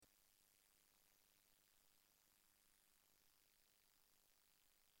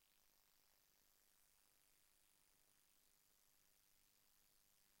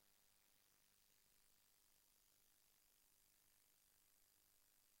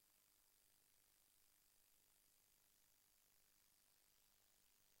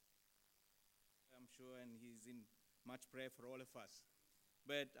sure, and he's in much prayer for all of us.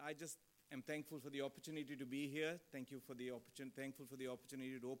 But I just am thankful for the opportunity to be here. Thankful for the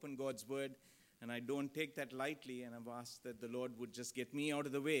opportunity to open God's Word, and I don't take that lightly, and I've asked that the Lord would just get me out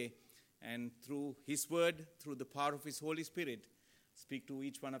of the way, and through His Word, through the power of His Holy Spirit, speak to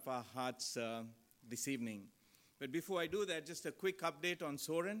each one of our hearts this evening. But before I do that, just a quick update on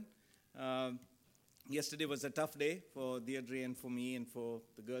Soren. Yesterday was a tough day for Deirdre and for me and for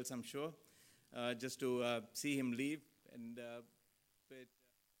the girls, I'm sure, just to see him leave. But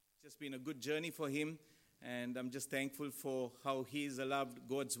it's just been a good journey for him, and I'm just thankful for how he's allowed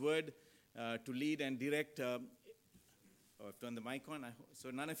God's Word to lead and direct. I've turned the mic on, so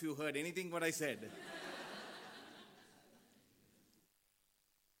none of you heard anything what I said.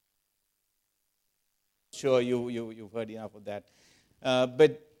 Sure, you've heard enough of that.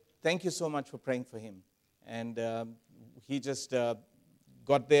 But thank you so much for praying for him. And he just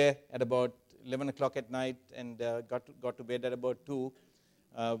got there at about 11 o'clock at night and got to bed at about 2.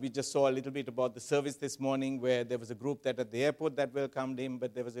 We just saw a little bit about the service this morning where there was a group that at the airport that welcomed him,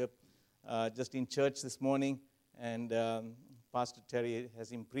 but there was just in church this morning. And Pastor Terry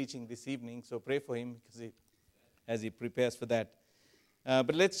has him preaching this evening, so pray for him as he prepares for that.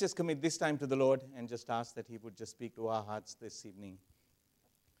 But let's just commit this time to the Lord and just ask that He would just speak to our hearts this evening.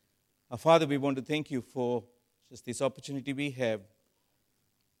 Our Father, we want to thank You for just this opportunity we have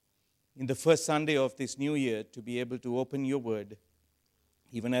in the first Sunday of this new year to be able to open Your Word,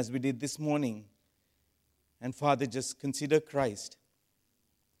 even as we did this morning. And Father, just consider Christ.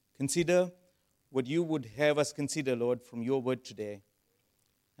 Consider what You would have us consider, Lord, from Your Word today.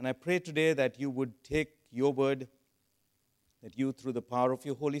 And I pray today that You would take Your Word, that You, through the power of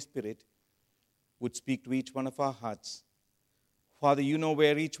Your Holy Spirit, would speak to each one of our hearts. Father, You know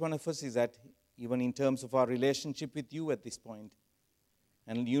where each one of us is at, even in terms of our relationship with You at this point.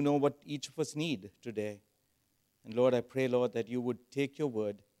 And You know what each of us need today. And Lord, I pray, Lord, that You would take Your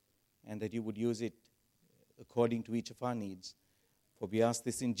Word and that You would use it according to each of our needs. For we ask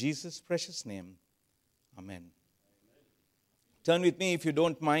this in Jesus' precious name. Amen. Turn with me, if you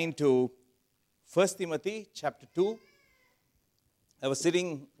don't mind, to 1 Timothy chapter 2. I was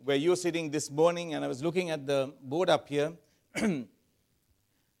sitting where you're sitting this morning, and I was looking at the board up here,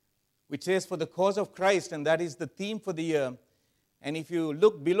 which says, "For the cause of Christ," and that is the theme for the year. And if you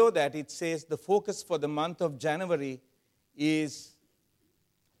look below that, it says the focus for the month of January is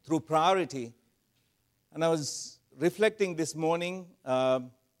through priority. And I was reflecting this morning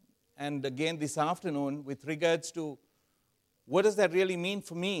and again this afternoon with regards to what does that really mean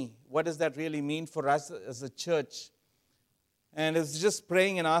for me? What does that really mean for us as a church? And I was just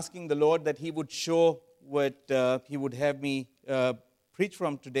praying and asking the Lord that He would show what He would have me preach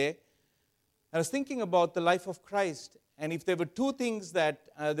from today. I was thinking about the life of Christ. And if there were two things that,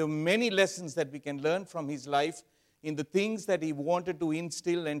 there were many lessons that we can learn from His life in the things that He wanted to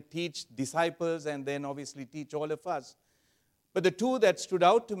instill and teach disciples and then obviously teach all of us. But the two that stood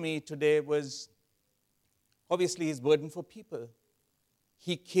out to me today was obviously His burden for people.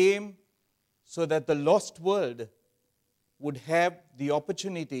 He came so that the lost world would have the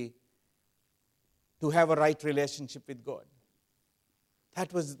opportunity to have a right relationship with God.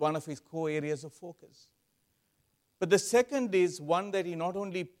 That was one of His core areas of focus. But the second is one that He not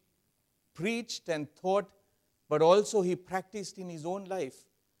only preached and taught, but also He practiced in His own life,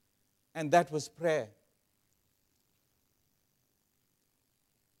 and that was prayer.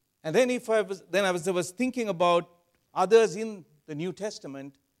 And then I was thinking about others in the New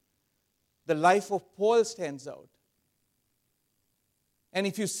Testament. The life of Paul stands out. And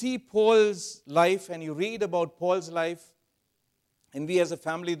if you see Paul's life and you read about Paul's life, and we as a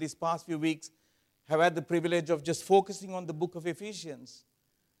family these past few weeks have had the privilege of just focusing on the book of Ephesians.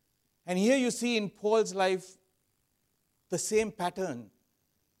 And here you see in Paul's life the same pattern,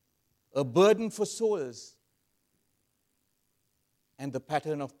 a burden for souls, and the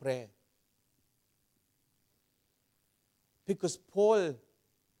pattern of prayer. Because Paul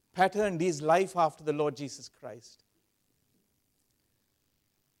patterned his life after the Lord Jesus Christ.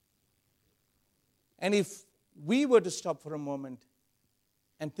 And if we were to stop for a moment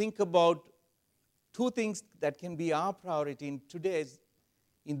and think about two things that can be our priority in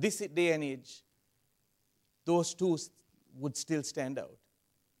this day and age, those two would still stand out.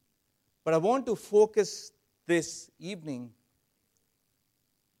 But I want to focus this evening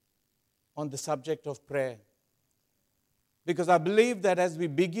on the subject of prayer. Because I believe that as we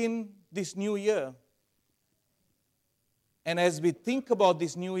begin this new year, and as we think about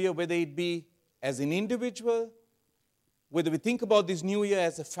this new year, whether it be as an individual, whether we think about this new year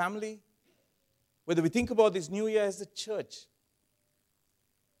as a family, whether we think about this new year as a church,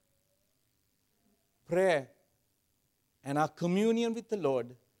 prayer and our communion with the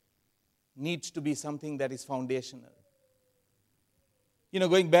Lord needs to be something that is foundational.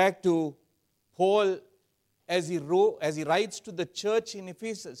 Going back to Paul as he writes to the church in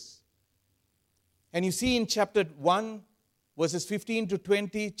Ephesus, and you see in chapter 1, verses 15 to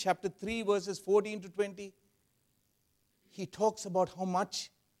 20, chapter 3, verses 14 to 20, he talks about how much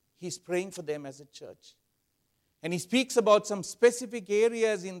he's praying for them as a church. And he speaks about some specific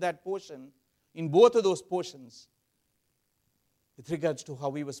areas in that portion, in both of those portions, with regards to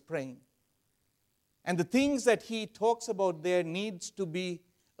how he was praying. And the things that he talks about there needs to be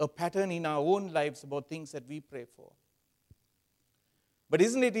a pattern in our own lives about things that we pray for. But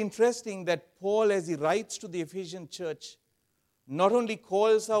isn't it interesting that Paul, as he writes to the Ephesian church, not only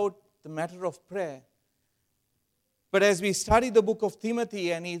calls out the matter of prayer, but as we study the book of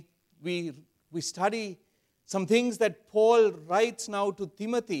Timothy and we study some things that Paul writes now to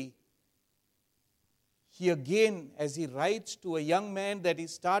Timothy, he again, as he writes to a young man that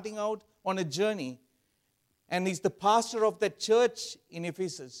is starting out on a journey, and he's the pastor of that church in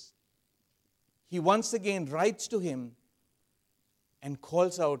Ephesus, he once again writes to him and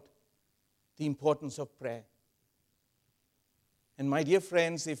calls out the importance of prayer. And my dear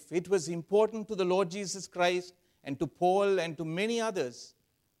friends, if it was important to the Lord Jesus Christ and to Paul and to many others,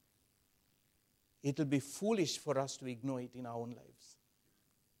 it will be foolish for us to ignore it in our own lives.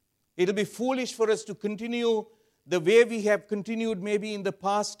 It will be foolish for us to continue the way we have continued maybe in the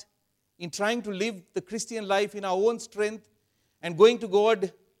past, in trying to live the Christian life in our own strength and going to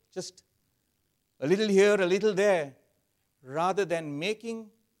God just a little here, a little there, rather than making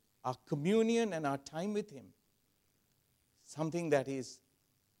our communion and our time with Him something that is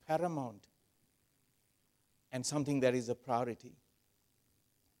paramount and something that is a priority.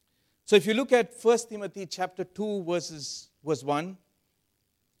 So if you look at 1 Timothy chapter 2, verse 1, I'm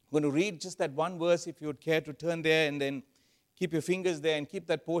going to read just that one verse if you would care to turn there, and then keep your fingers there and keep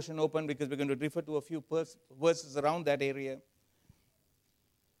that portion open because we're going to refer to a few verses around that area.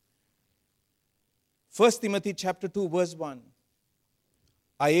 1 Timothy chapter 2, verse 1.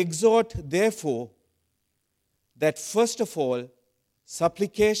 I exhort, therefore, that first of all,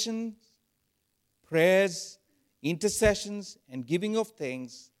 supplications, prayers, intercessions, and giving of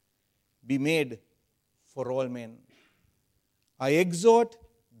thanks be made for all men. I exhort,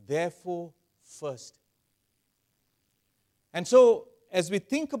 therefore, first. And so, as we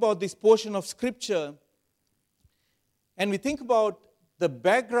think about this portion of Scripture, and we think about the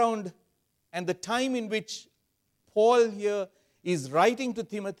background and the time in which Paul here is writing to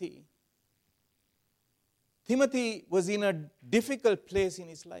Timothy, Timothy was in a difficult place in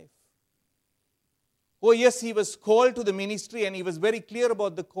his life. Oh yes, he was called to the ministry and he was very clear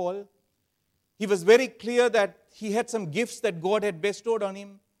about the call. He was very clear that he had some gifts that God had bestowed on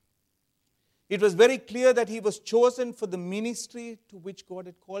him. It was very clear that he was chosen for the ministry to which God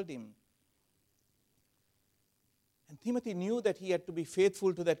had called him. And Timothy knew that he had to be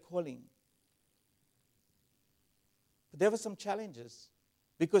faithful to that calling. But there were some challenges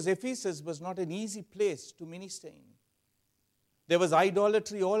because Ephesus was not an easy place to minister in. There was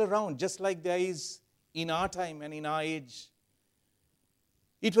idolatry all around, just like there is in our time and in our age.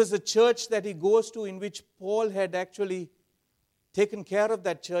 It was a church that he goes to in which Paul had actually taken care of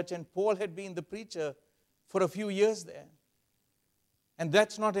that church, and Paul had been the preacher for a few years there. And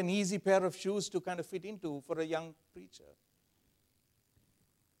that's not an easy pair of shoes to kind of fit into for a young preacher.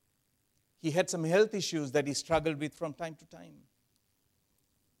 He had some health issues that he struggled with from time to time.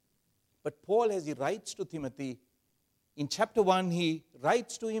 But Paul, as he writes to Timothy, in chapter 1, he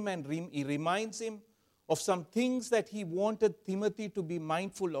writes to him and he reminds him of some things that he wanted Timothy to be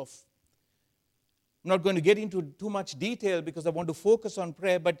mindful of. I'm not going to get into too much detail because I want to focus on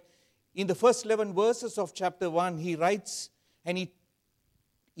prayer, but in the first 11 verses of chapter 1, he writes and he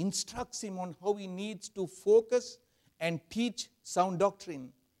instructs him on how he needs to focus and teach sound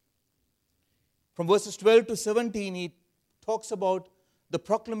doctrine. From verses 12 to 17, he talks about the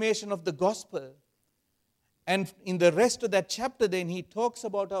proclamation of the gospel. And in the rest of that chapter, then, he talks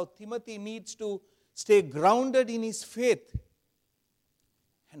about how Timothy needs to stay grounded in his faith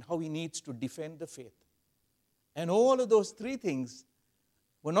and how he needs to defend the faith. And all of those three things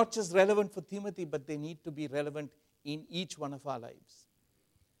were not just relevant for Timothy, but they need to be relevant in each one of our lives.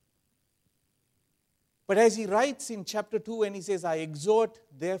 But as he writes in chapter 2 and he says, I exhort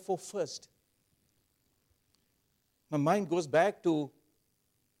therefore first, my mind goes back to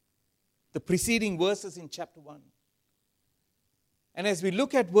the preceding verses in chapter 1. And as we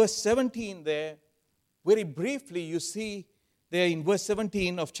look at verse 17 there, very briefly you see there in verse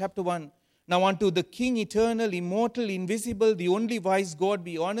 17 of chapter 1, now unto the King eternal, immortal, invisible, the only wise God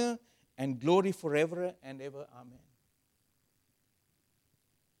be honor and glory forever and ever. Amen.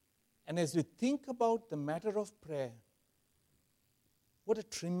 And as we think about the matter of prayer, what a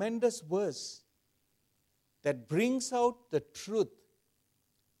tremendous verse that brings out the truth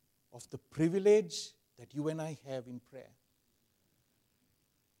of the privilege that you and I have in prayer.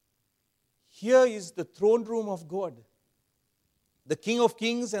 Here is the throne room of God, the King of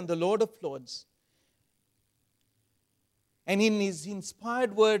Kings and the Lord of Lords. And in His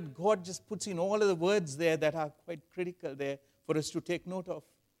inspired word, God just puts in all of the words there that are quite critical there for us to take note of.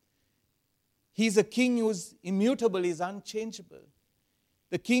 He's a king who's immutable, is unchangeable.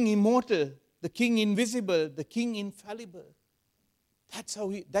 The king immortal, the king invisible, the king infallible. That's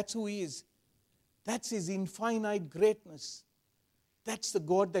who he is. That's his infinite greatness. That's the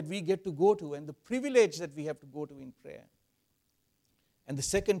God that we get to go to and the privilege that we have to go to in prayer. And the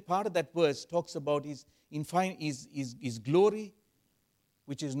second part of that verse talks about his glory,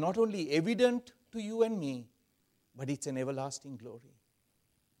 which is not only evident to you and me, but it's an everlasting glory.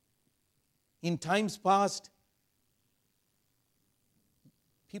 In times past,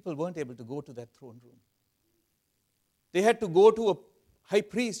 people weren't able to go to that throne room. They had to go to a high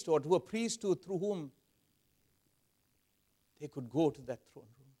priest or to a priest through whom they could go to that throne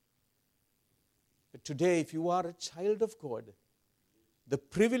room. But today, if you are a child of God, the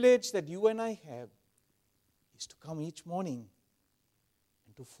privilege that you and I have is to come each morning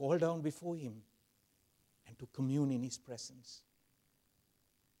and to fall down before Him and to commune in His presence.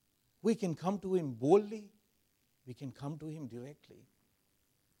 We can come to Him boldly. We can come to Him directly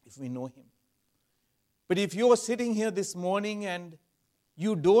if we know Him. But if you're sitting here this morning and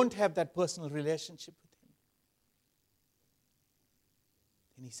you don't have that personal relationship with Him,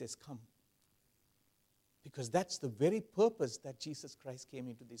 then He says, come. Because that's the very purpose that Jesus Christ came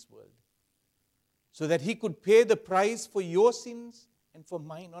into this world. So that He could pay the price for your sins and for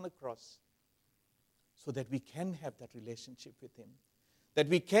mine on a cross. So that we can have that relationship with Him. That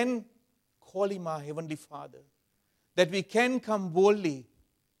we can call Him our Heavenly Father. That we can come boldly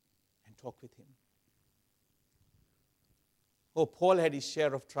and talk with Him. Oh, Paul had his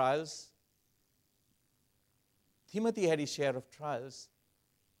share of trials. Timothy had his share of trials.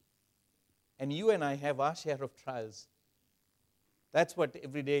 And you and I have our share of trials. That's what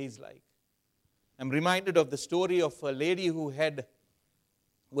every day is like. I'm reminded of the story of a lady who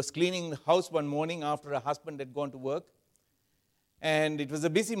was cleaning the house one morning after her husband had gone to work. And it was a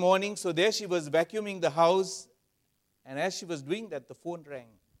busy morning, so there she was vacuuming the house. And as she was doing that, the phone rang.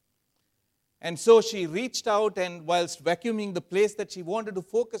 And so she reached out, and whilst vacuuming the place that she wanted to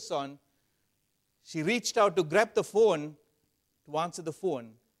focus on, she reached out to grab the phone, to answer the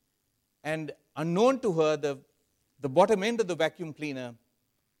phone. And unknown to her, the bottom end of the vacuum cleaner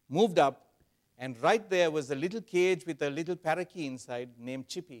moved up, and right there was a little cage with a little parakeet inside named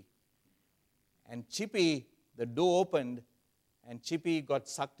Chippy. And Chippy, the door opened, and Chippy got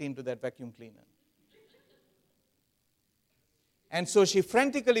sucked into that vacuum cleaner. And so she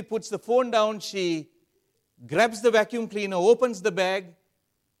frantically puts the phone down, she grabs the vacuum cleaner, opens the bag,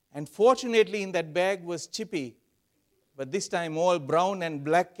 and fortunately in that bag was Chippy, but this time all brown and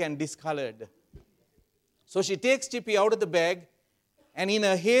black and discolored. So she takes Chippy out of the bag, and in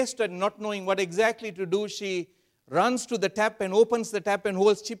her haste and not knowing what exactly to do, she runs to the tap and opens the tap and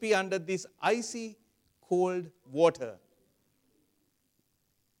holds Chippy under this icy cold water.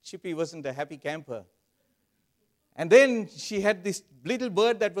 Chippy wasn't a happy camper. And then she had this little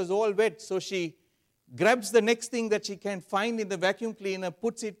bird that was all wet, so she grabs the next thing that she can find in the vacuum cleaner,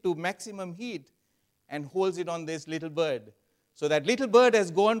 puts it to maximum heat, and holds it on this little bird. So that little bird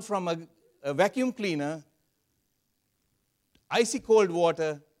has gone from a vacuum cleaner, icy cold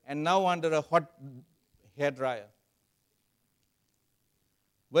water, and now under a hot hair dryer.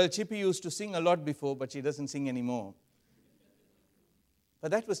 Well, Chippy used to sing a lot before, but she doesn't sing anymore.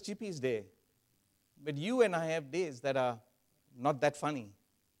 But that was Chippy's day. But you and I have days that are not that funny.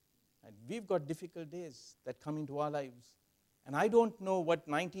 And we've got difficult days that come into our lives. And I don't know what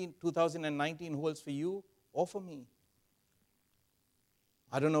 2019 holds for you or for me.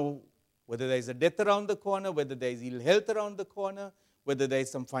 I don't know whether there's a death around the corner, whether there's ill health around the corner, whether there's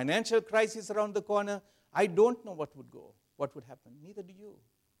some financial crisis around the corner. I don't know what would happen. Neither do you.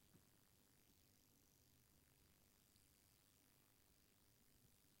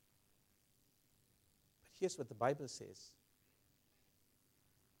 Here's what the Bible says.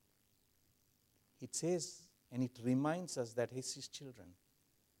 It says, and it reminds us that as His children,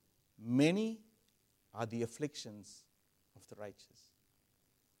 many are the afflictions of the righteous.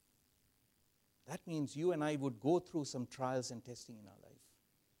 That means you and I would go through some trials and testing in our life.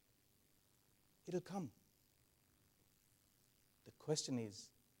 It'll come. The question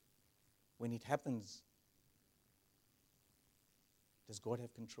is, when it happens, does God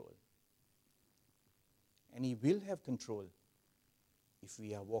have control? And He will have control if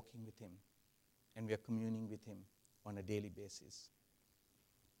we are walking with Him and we are communing with Him on a daily basis.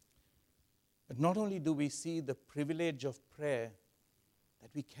 But not only do we see the privilege of prayer, that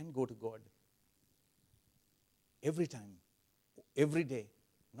we can go to God every time, every day,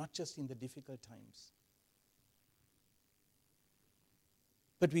 not just in the difficult times.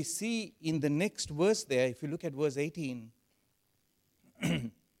 But we see in the next verse there, if you look at verse 18,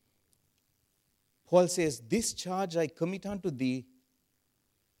 Paul says, "This charge I commit unto thee,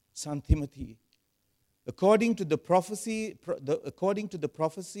 son Timothy, according to the prophecies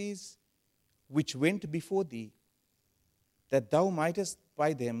which went before thee, that thou mightest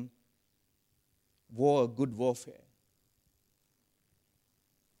by them war a good warfare."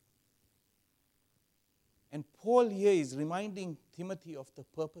 And Paul here is reminding Timothy of the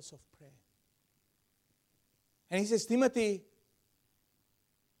purpose of prayer. And he says, Timothy,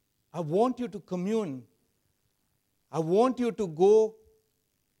 I want you to commune. I want you to go.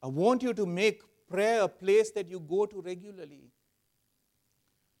 I want you to make prayer a place that you go to regularly.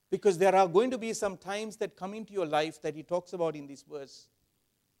 Because there are going to be some times that come into your life that he talks about in this verse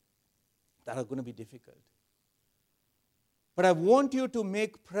that are going to be difficult. But I want you to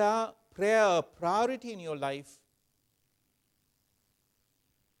make prayer a priority in your life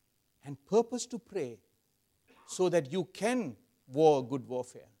and purpose to pray so that you can war a good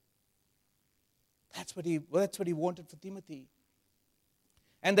warfare. That's what he wanted for Timothy.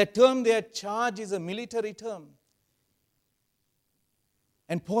 And the term there, charge, is a military term.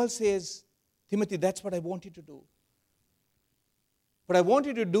 And Paul says, Timothy, that's what I want you to do. But I want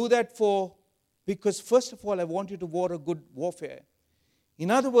you to do that because first of all, I want you to war a good warfare.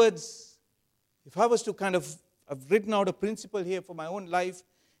 In other words, if I was to I've written out a principle here for my own life.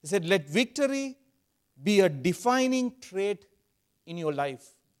 He said, let victory be a defining trait in your life.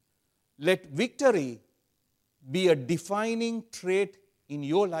 Let victory be a defining trait in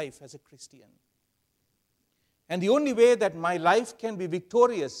your life as a Christian. And the only way that my life can be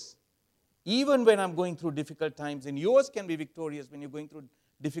victorious, even when I'm going through difficult times, and yours can be victorious when you're going through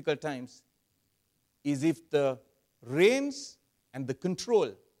difficult times, is if the reins and the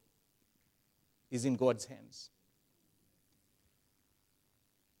control is in God's hands.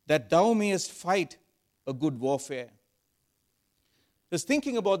 That thou mayest fight a good warfare. Just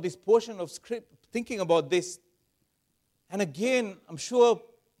thinking about this portion of script, thinking about this, and again, I'm sure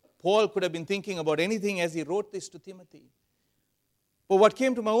Paul could have been thinking about anything as he wrote this to Timothy. But what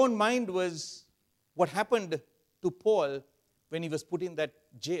came to my own mind was what happened to Paul when he was put in that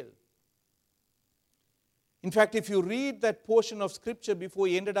jail. In fact, if you read that portion of scripture before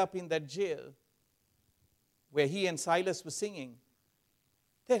he ended up in that jail, where he and Silas were singing,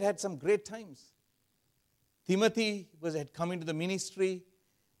 they had some great times. Timothy had come into the ministry.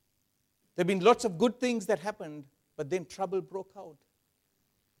 There have been lots of good things that happened, but then trouble broke out.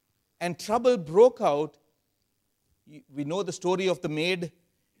 And trouble broke out. We know the story of the maid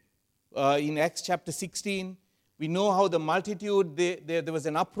in Acts chapter 16. We know how the multitude, there was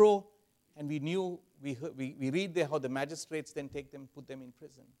an uproar, and we read there how the magistrates then put them in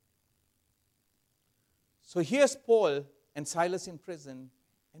prison. So here's Paul and Silas in prison,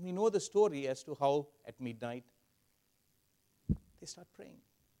 and we know the story as to how at midnight they start praying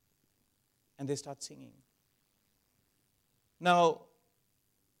and they start singing. Now,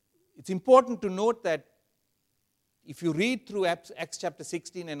 it's important to note that if you read through Acts chapter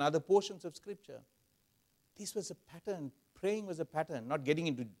 16 and other portions of Scripture, this was a pattern. Praying was a pattern. Not getting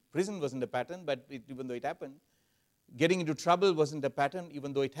into prison wasn't a pattern, but even though it happened. Getting into trouble wasn't a pattern,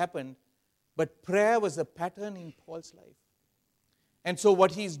 even though it happened. But prayer was a pattern in Paul's life. And so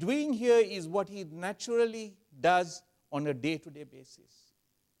what he's doing here is what he naturally does on a day-to-day basis.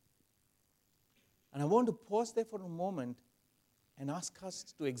 And I want to pause there for a moment and ask us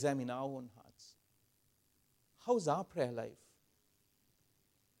to examine our own hearts. How's our prayer life?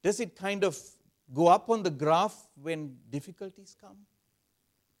 Does it kind of go up on the graph when difficulties come?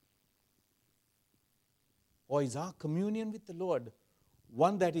 Or is our communion with the Lord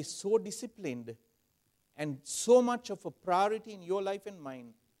one that is so disciplined and so much of a priority in your life and mine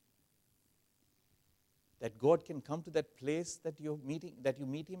that God can come to that place that you meet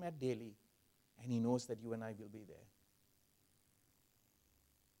Him at daily, and He knows that you and I will be there?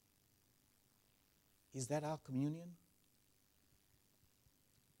 Is that our communion?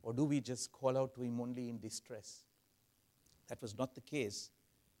 Or do we just call out to Him only in distress? That was not the case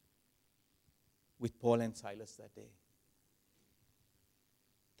with Paul and Silas that day.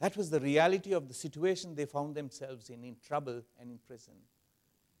 That was the reality of the situation they found themselves in trouble and in prison.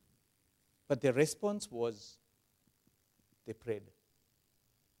 But their response was, they prayed.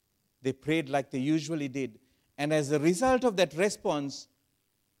 They prayed like they usually did. And as a result of that response,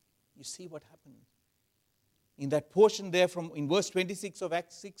 you see what happened. In that portion there in verse 26 of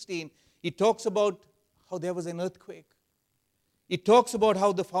Acts 16, it talks about how there was an earthquake. It talks about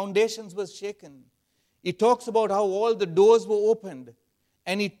how the foundations were shaken. It talks about how all the doors were opened.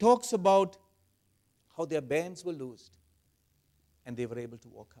 And it talks about how their bands were loosed. And they were able to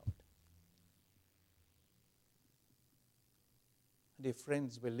walk out. Dear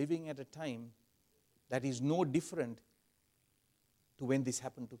friends, we're living at a time that is no different to when this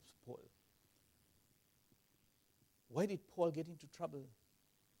happened to Paul. Why did Paul get into trouble?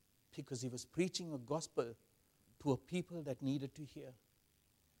 Because he was preaching a gospel to a people that needed to hear.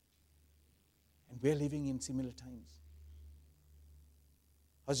 And we're living in similar times.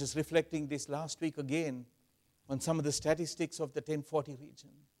 I was just reflecting this last week again on some of the statistics of the 1040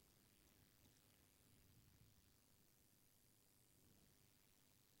 region.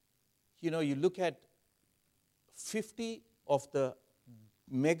 You know, you look at 50 of the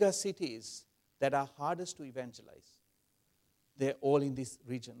mega cities that are hardest to evangelize. They're all in this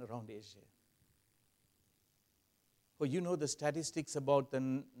region around Asia. Well, you know the statistics about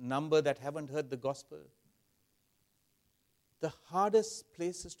the number that haven't heard the gospel. The hardest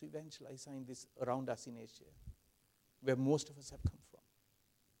places to evangelize are in this around us in Asia, where most of us have come from.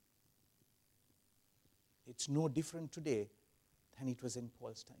 It's no different today than it was in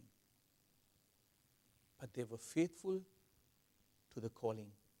Paul's time. But they were faithful to the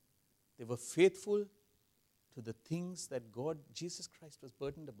calling. They were faithful to the things that God, Jesus Christ, was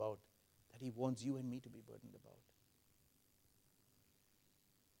burdened about, that He wants you and me to be burdened about.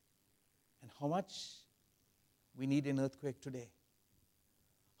 And how much we need an earthquake today.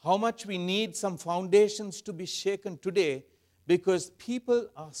 How much we need some foundations to be shaken today, because people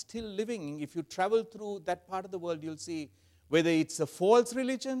are still living. If you travel through that part of the world, you'll see whether it's a false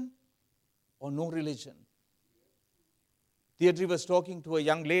religion or no religion. Deirdre was talking to a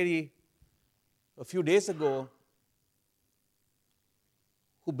young lady a few days ago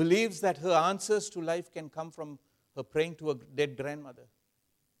who believes that her answers to life can come from her praying to a dead grandmother.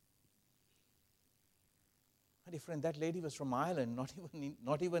 My dear friend, that lady was from Ireland,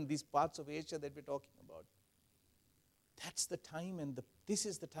 not even these parts of Asia that we're talking about. That's the time this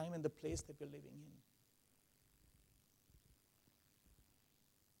is the time and the place that we're living in.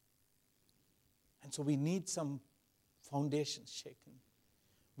 And so we need some foundations shaken.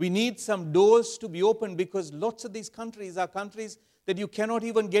 We need some doors to be opened, because lots of these countries are countries that you cannot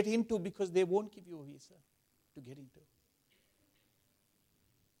even get into because they won't give you a visa to get into.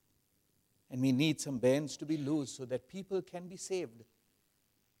 And we need some bands to be loosed so that people can be saved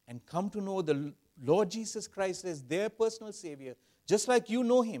and come to know the Lord Jesus Christ as their personal Savior, just like you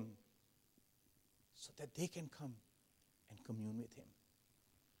know Him, so that they can come and commune with Him.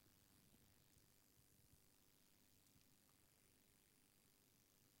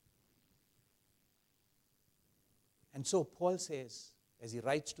 And so Paul says, as he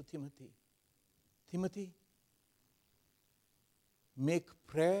writes to Timothy, Timothy, make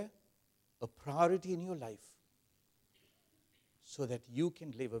prayer a priority in your life so that you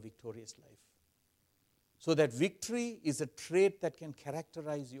can live a victorious life. So that victory is a trait that can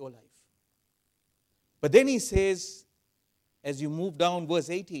characterize your life. But then he says, as you move down verse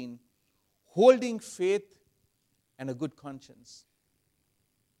 18, holding faith and a good conscience.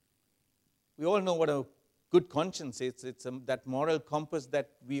 We all know what a good conscience is. It's that moral compass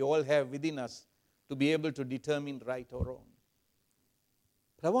that we all have within us to be able to determine right or wrong.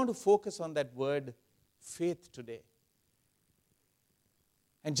 But I want to focus on that word faith today.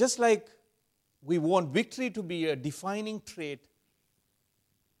 And just like we want victory to be a defining trait,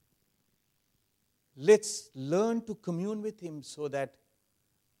 let's learn to commune with Him so that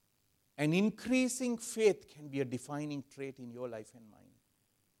an increasing faith can be a defining trait in your life and mine.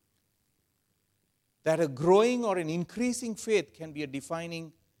 That a growing or an increasing faith can be a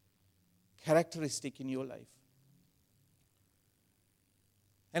defining characteristic in your life.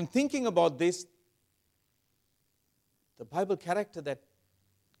 And thinking about this, the Bible character that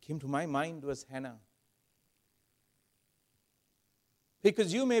came to my mind was Hannah.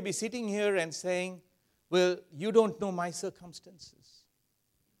 Because you may be sitting here and saying, well, you don't know my circumstances.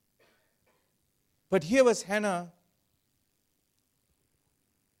 But here was Hannah,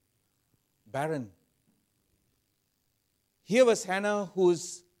 barren. Here was Hannah,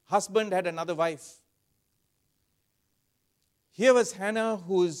 whose husband had another wife. Here was Hannah,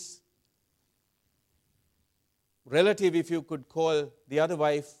 whose relative, if you could call the other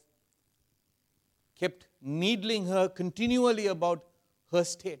wife, kept needling her continually about her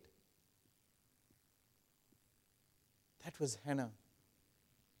state. That was Hannah.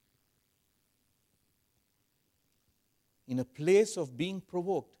 In a place of being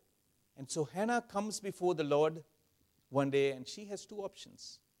provoked. And so Hannah comes before the Lord one day and she has two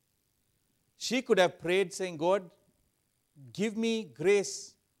options. She could have prayed saying, God, give me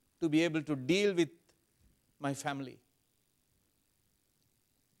grace to be able to deal with my family.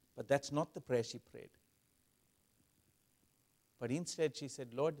 But that's not the prayer she prayed. But instead she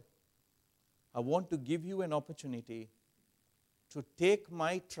said, Lord, I want to give you an opportunity to take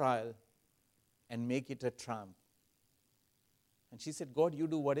my trial and make it a triumph. And she said, God, you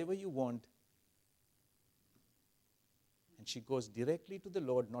do whatever you want. And she goes directly to the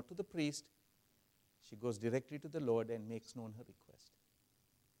Lord, not to the priest. She goes directly to the Lord and makes known her request.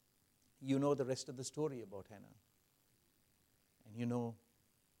 You know the rest of the story about Hannah. And you know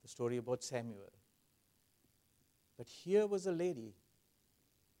the story about Samuel. But here was a lady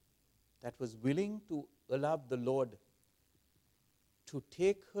that was willing to allow the Lord to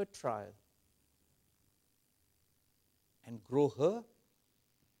take her trial and grow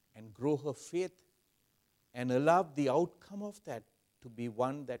her faith and allow the outcome of that to be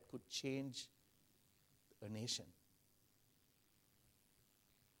one that could change a nation.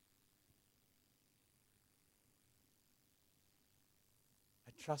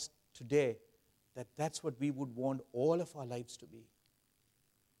 I trust today that that's what we would want all of our lives to be.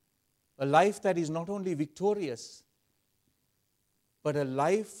 A life that is not only victorious, but a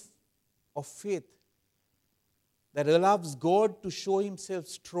life of faith that allows God to show Himself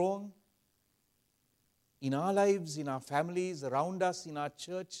strong in our lives, in our families, around us, in our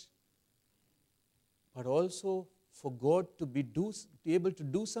church, but also for God to be able to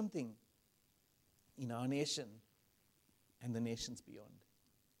do something in our nation and the nations beyond.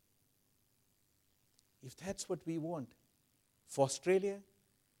 If that's what we want for Australia,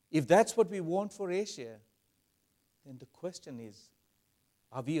 if that's what we want for Asia, then the question is,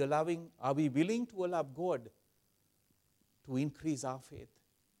 are we willing to allow God to increase our faith?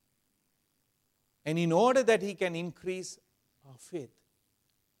 And in order that He can increase our faith,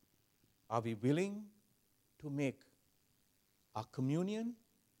 are we willing to make our communion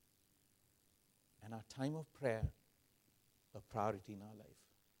and our time of prayer a priority in our life?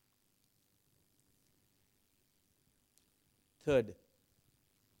 Third,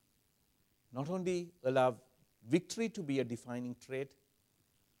 not only allow victory to be a defining trait,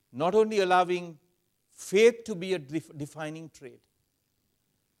 not only allowing faith to be a defining trait,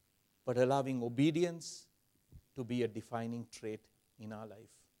 but allowing obedience to be a defining trait in our life.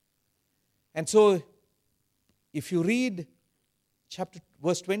 And so, if you read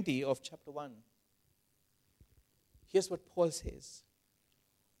verse 20 of chapter 1, here's what Paul says.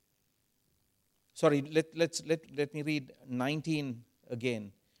 Sorry, let me read 19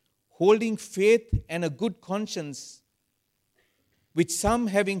 again. Holding faith and a good conscience, which some,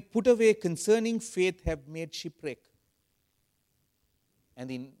 having put away concerning faith, have made shipwreck. And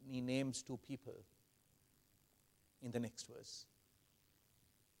he names two people in the next verse.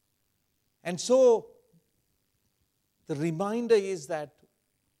 And so, the reminder is that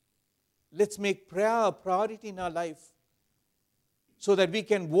let's make prayer a priority in our life so that we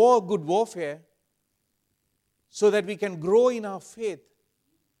can war good warfare, so that we can grow in our faith,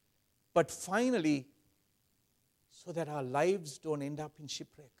 but finally, so that our lives don't end up in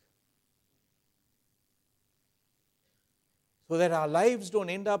shipwreck. So that our lives don't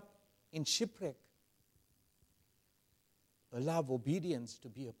end up in shipwreck. Allow obedience to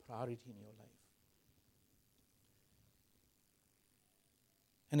be a priority in your life.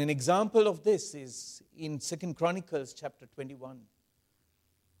 And an example of this is in 2 Chronicles chapter 21.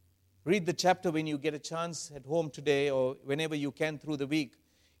 Read the chapter when you get a chance at home today or whenever you can through the week.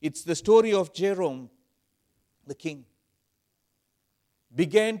 It's the story of Jehoram, the king.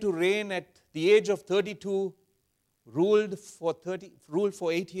 Began to reign at the age of 32, ruled for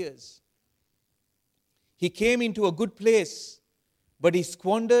 8 years. He came into a good place, but he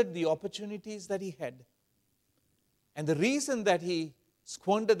squandered the opportunities that he had. And the reason that he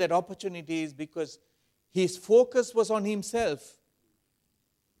squandered that opportunity is because his focus was on himself,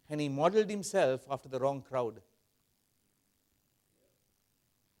 and he modeled himself after the wrong crowd.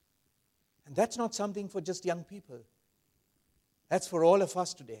 And that's not something for just young people. That's for all of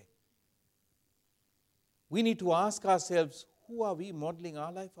us today. We need to ask ourselves, who are we modeling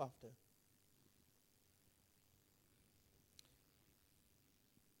our life after?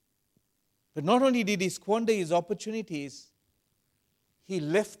 But not only did he squander his opportunities, he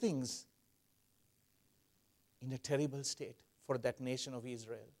left things in a terrible state for that nation of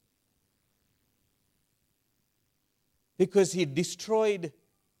Israel. Because he destroyed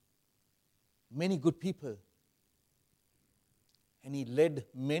many good people And he led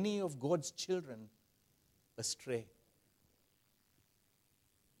many of God's children astray.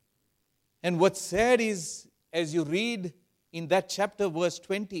 And what's sad is, as you read in that chapter, verse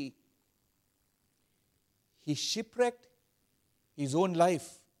 20, he shipwrecked his own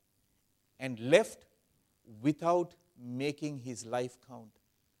life and left without making his life count.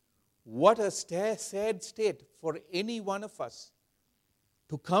 What a sad state for any one of us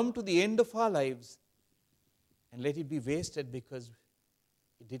to come to the end of our lives and let it be wasted because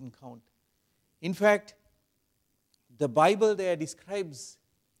it didn't count. In fact, the Bible there describes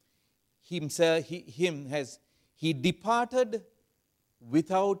him as he departed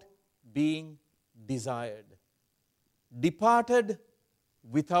without being desired. Departed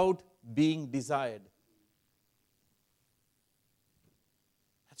without being desired.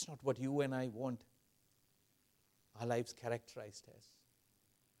 That's not what you and I want our lives characterized as.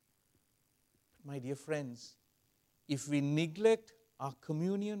 But my dear friends, if we neglect our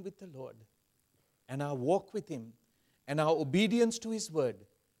communion with the Lord and our walk with Him and our obedience to His word,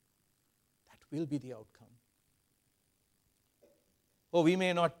 that will be the outcome. Oh, we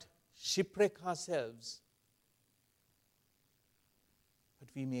may not shipwreck ourselves, but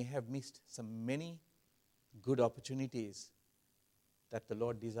we may have missed some many good opportunities that the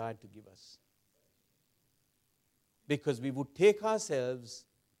Lord desired to give us. Because we would take ourselves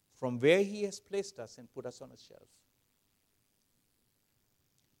from where He has placed us and put us on a shelf.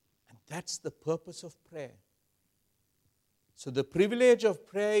 And that's the purpose of prayer. So the privilege of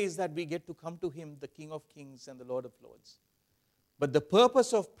prayer is that we get to come to Him, the King of Kings and the Lord of Lords. But the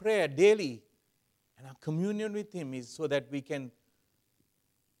purpose of prayer daily and our communion with Him is so that we can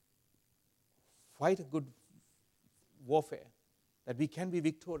fight a good warfare, that we can be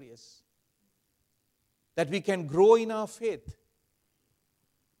victorious, that we can grow in our faith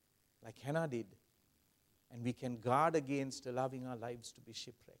like Hannah did, and we can guard against allowing our lives to be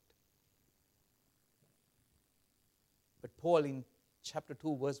shipwrecked. But Paul in chapter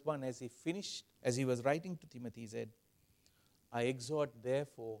 2 verse 1, as he was writing to Timothy, he said, I exhort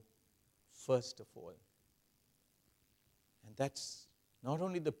therefore first of all. And that's not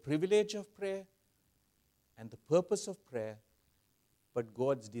only the privilege of prayer and the purpose of prayer, but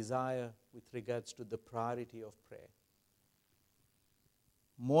God's desire with regards to the priority of prayer.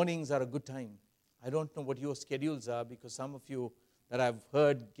 Mornings are a good time. I don't know what your schedules are, because some of you that I've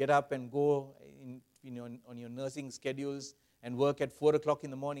heard get up and go on your nursing schedules and work at 4 o'clock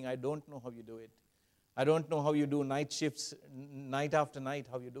in the morning. I don't know how you do it. I don't know how you do night shifts, night after night,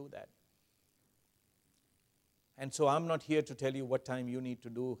 how you do that. And so I'm not here to tell you what time you need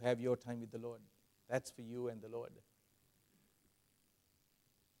to have your time with the Lord. That's for you and the Lord.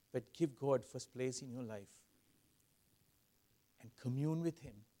 But give God first place in your life and commune with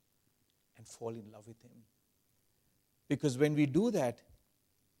Him and fall in love with Him. Because when we do that,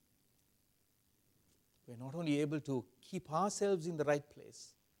 we're not only able to keep ourselves in the right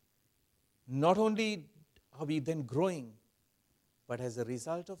place, not only are we then growing, but as a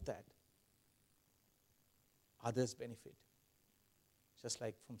result of that, others benefit. Just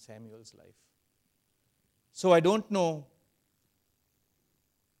like from Samuel's life. So I don't know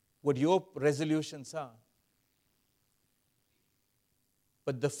what your resolutions are.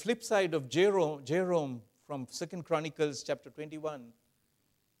 But the flip side of Jerome from 2 Chronicles chapter 21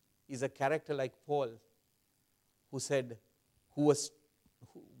 is a character like Paul, of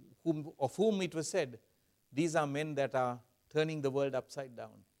whom it was said, these are men that are turning the world upside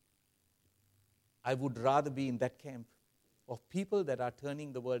down. I would rather be in that camp of people that are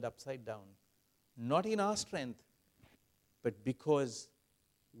turning the world upside down. Not in our strength, but because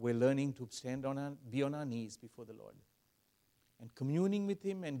we're learning to be on our knees before the Lord and communing with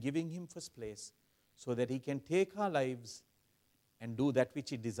Him and giving Him first place so that He can take our lives and do that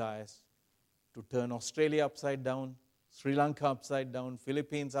which He desires, to turn Australia upside down, Sri Lanka upside down,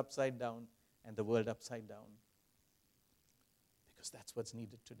 Philippines upside down, and the world upside down. Because that's what's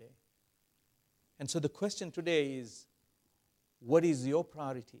needed today. And so the question today is, what is your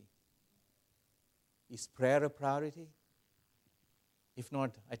priority? Is prayer a priority? If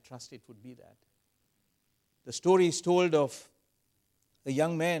not, I trust it would be that. The story is told of a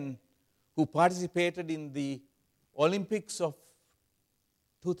young man who participated in the Olympics of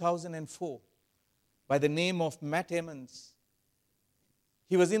 2004 by the name of Matt Emmons.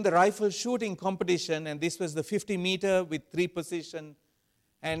 He was in the rifle shooting competition, and this was the 50 meter with 3 position,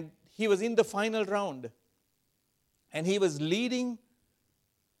 and he was in the final round, and he was leading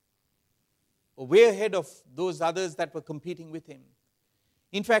way ahead of those others that were competing with him.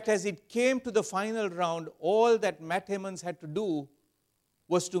 In fact, as it came to the final round, all that Matt Emmons had to do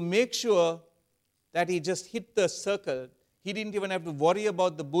was to make sure that he just hit the circle, He didn't even have to worry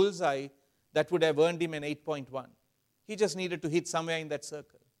about the bullseye that would have earned him an 8.1. He just needed to hit somewhere in that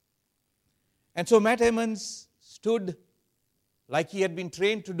circle. And so Matt Emmons stood like he had been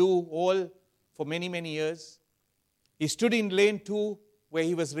trained to do all for many, many years. He stood in lane 2 where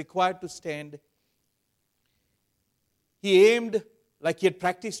he was required to stand. He aimed like he had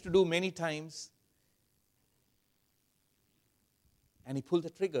practiced to do many times. And he pulled the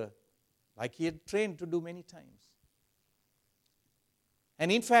trigger like he had trained to do many times.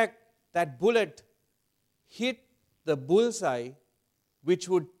 And in fact, that bullet hit the bullseye, which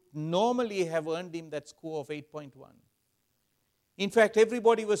would normally have earned him that score of 8.1. In fact,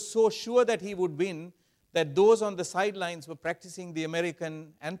 everybody was so sure that he would win that those on the sidelines were practicing the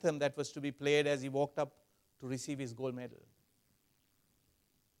American anthem that was to be played as he walked up to receive his gold medal.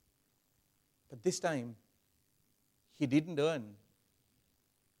 But this time, he didn't earn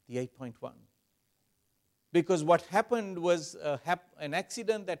the 8.1. Because what happened was an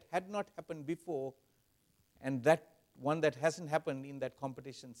accident that had not happened before, and that one that hasn't happened in that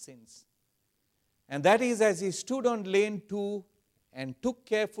competition since. And that is, as he stood on lane 2 and took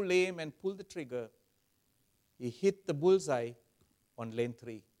careful aim and pulled the trigger, he hit the bullseye on lane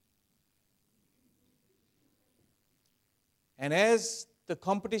 3. And as the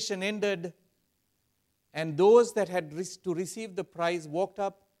competition ended, and those that had to receive the prize walked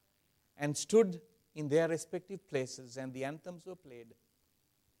up and stood in their respective places, and the anthems were played,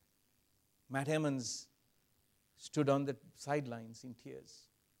 Matt Emmons stood on the sidelines in tears.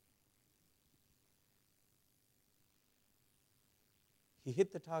 He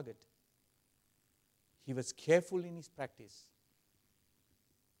hit the target. He was careful in his practice,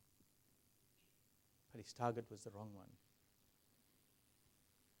 but his target was the wrong one.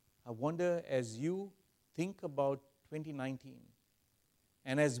 I wonder, as you think about 2019,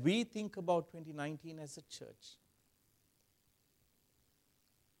 and as we think about 2019 as a church,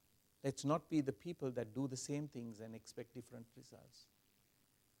 let's not be the people that do the same things and expect different results.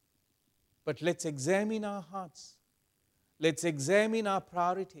 But let's examine our hearts. Let's examine our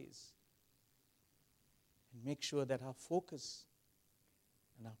priorities and make sure that our focus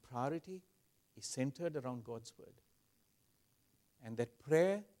and our priority is centered around God's word. And that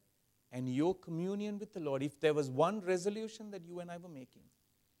prayer and your communion with the Lord, if there was one resolution that you and I were making,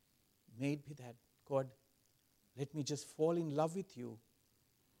 may it be that, God, let me just fall in love with you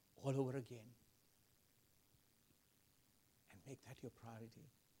all over again. And make that your priority.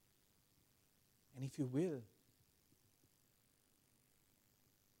 And if you will,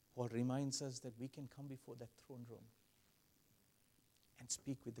 Paul reminds us that we can come before that throne room and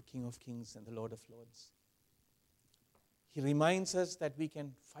speak with the King of Kings and the Lord of Lords. He reminds us that we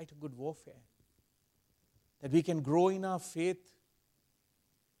can fight a good warfare, that we can grow in our faith,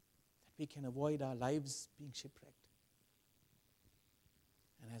 that we can avoid our lives being shipwrecked.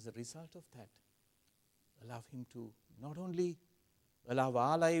 And as a result of that, allow Him to not only allow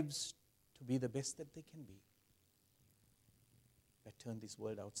our lives to be the best that they can be, but turn this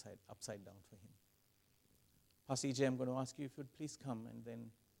world upside down for Him. Pastor EJ, I'm going to ask you if you'd please come and then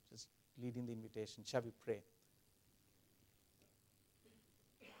just lead in the invitation. Shall we pray?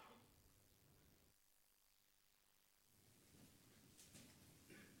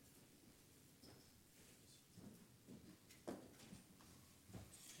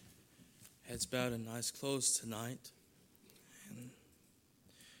 Heads bowed and eyes closed tonight. And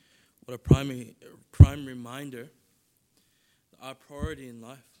what a prime reminder that our priority in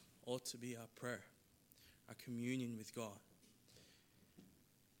life ought to be our prayer, our communion with God.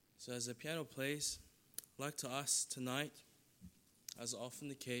 So as the piano plays, I'd like to ask tonight, as often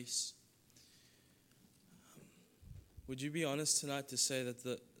the case, would you be honest tonight to say that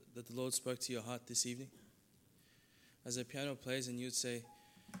the Lord spoke to your heart this evening? As the piano plays and you'd say,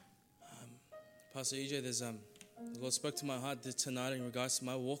 Pastor EJ, the Lord spoke to my heart tonight in regards to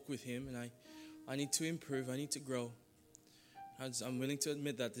my walk with Him, and I need to improve, I need to grow. I'm willing to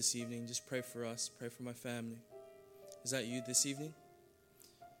admit that this evening. Just pray for us, pray for my family. Is that you this evening?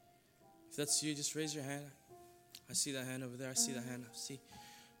 If that's you, just raise your hand. I see that hand over there, I see that hand. I see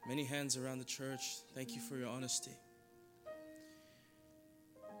many hands around the church. Thank you for your honesty.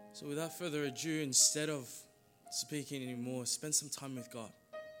 So without further ado, instead of speaking anymore, spend some time with God.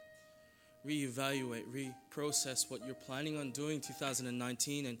 Reevaluate, reprocess what you're planning on doing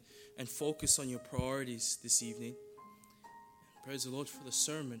 2019 and focus on your priorities this evening. Praise the Lord for the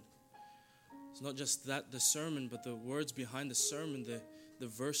sermon. It's not just that, the sermon, but the words behind the sermon, the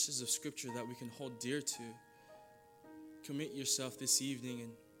verses of Scripture that we can hold dear to. Commit yourself this evening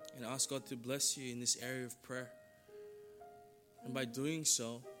and ask God to bless you in this area of prayer. And by doing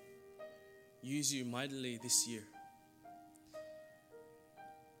so, use you mightily this year.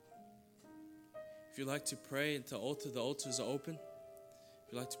 If you'd like to pray at the altars are open.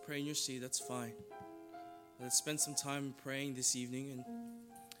 If you'd like to pray in your seat, that's fine. Let's spend some time praying this evening, and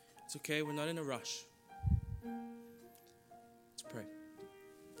it's okay, we're not in a rush. Let's pray.